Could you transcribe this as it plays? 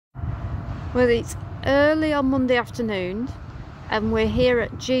Well, it's early on Monday afternoon and we're here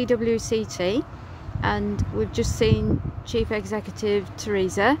at GWCT and we've just seen Chief Executive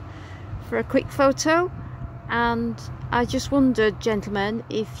Teresa for a quick photo, and I just wondered, gentlemen,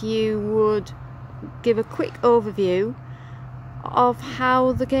 if you would give a quick overview of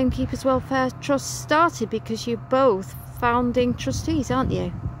how the Gamekeepers Welfare Trust started, because you're both founding trustees, aren't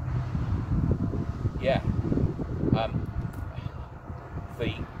you? Yeah.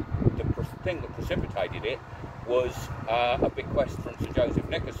 The thing that precipitated it was a bequest from Sir Joseph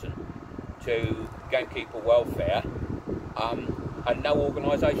Nickerson to Gamekeeper Welfare, and no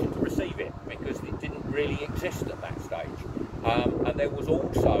organisation to receive it because it didn't really exist at that stage. And there was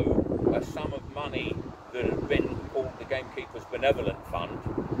also a sum of money that had been called the Gamekeepers Benevolent Fund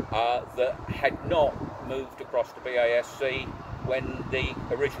that had not moved across to BASC when the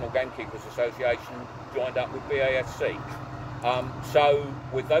original Gamekeepers Association joined up with BASC. So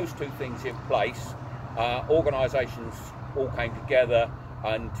with those two things in place, organisations all came together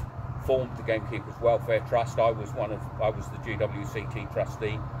and formed the Gamekeepers Welfare Trust. I was the GWCT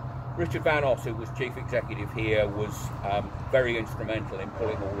trustee. Richard Van Os, who was chief executive here, was very instrumental in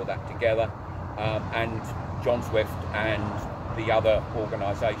pulling all of that together, and John Swift and the other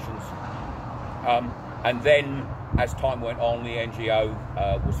organisations. And then, as time went on, the NGO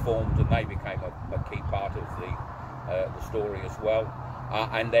was formed, and they became a key part of the story as well.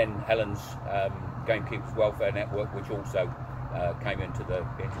 And then Helen's Gamekeepers Welfare Network, which also came into the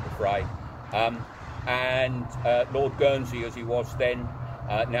fray. And Lord Guernsey, as he was then,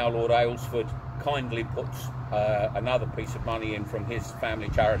 now Lord Aylesford, kindly puts another piece of money in from his family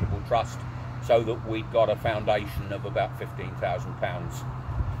charitable trust, so that we'd got a foundation of about £15,000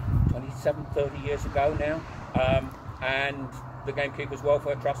 30 years ago now, and the Gamekeepers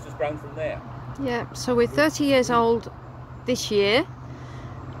Welfare Trust has grown from there. Yeah, so we're 30 years old this year,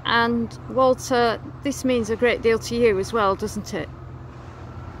 and Walter, this means a great deal to you as well, doesn't it?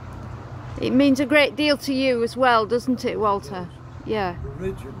 It means a great deal to you as well, doesn't it, Walter? Yes. Yeah.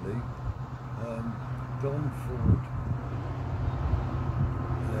 Originally, Don Ford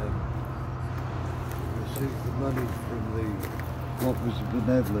received the money from what was a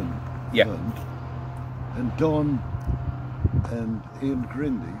benevolent fund, and Don and Ian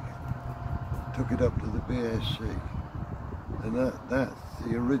Grindy took it up to the BSC, and that's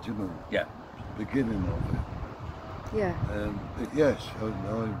the original beginning of it. Yeah. But yes,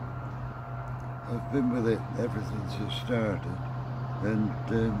 I've been with it ever since it started, and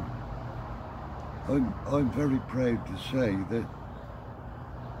I'm very proud to say that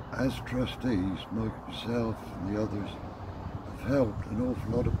as trustees, myself and the others have helped an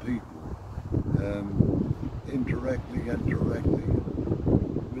awful lot of people, indirectly and directly,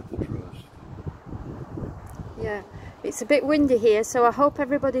 with the trust. Yeah, it's a bit windy here, so I hope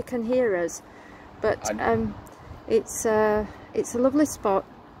everybody can hear us. But it's a lovely spot,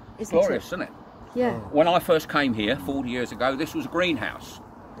 isn't it? Glorious, isn't it? Yeah. When I first came here 40 years ago, this was a greenhouse,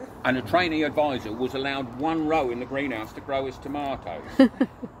 and a trainee advisor was allowed one row in the greenhouse to grow his tomatoes.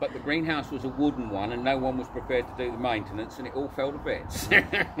 But the greenhouse was a wooden one, and no one was prepared to do the maintenance, and it all fell to bits.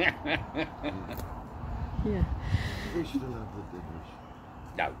 Yeah. We still have the dinners.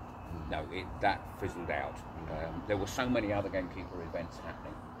 No, that fizzled out. There were so many other Gamekeeper events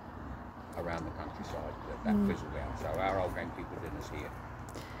happening around the countryside that fizzled out. So our old Gamekeeper dinners here,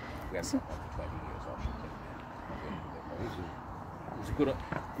 we haven't got one for 20 years, I should think. It was a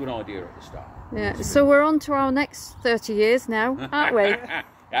good idea at the start. Yeah. So we're on to our next 30 years now, aren't we?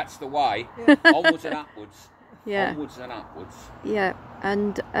 That's the way. Onwards and upwards. Yeah. Onwards and upwards. Yeah,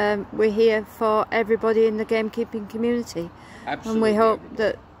 and we're here for everybody in the gamekeeping community. Absolutely. And we hope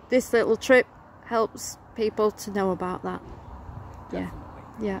that this little trip helps people to know about that. Definitely.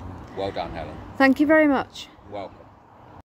 Yeah. Well done, Helen. Thank you very much. Welcome.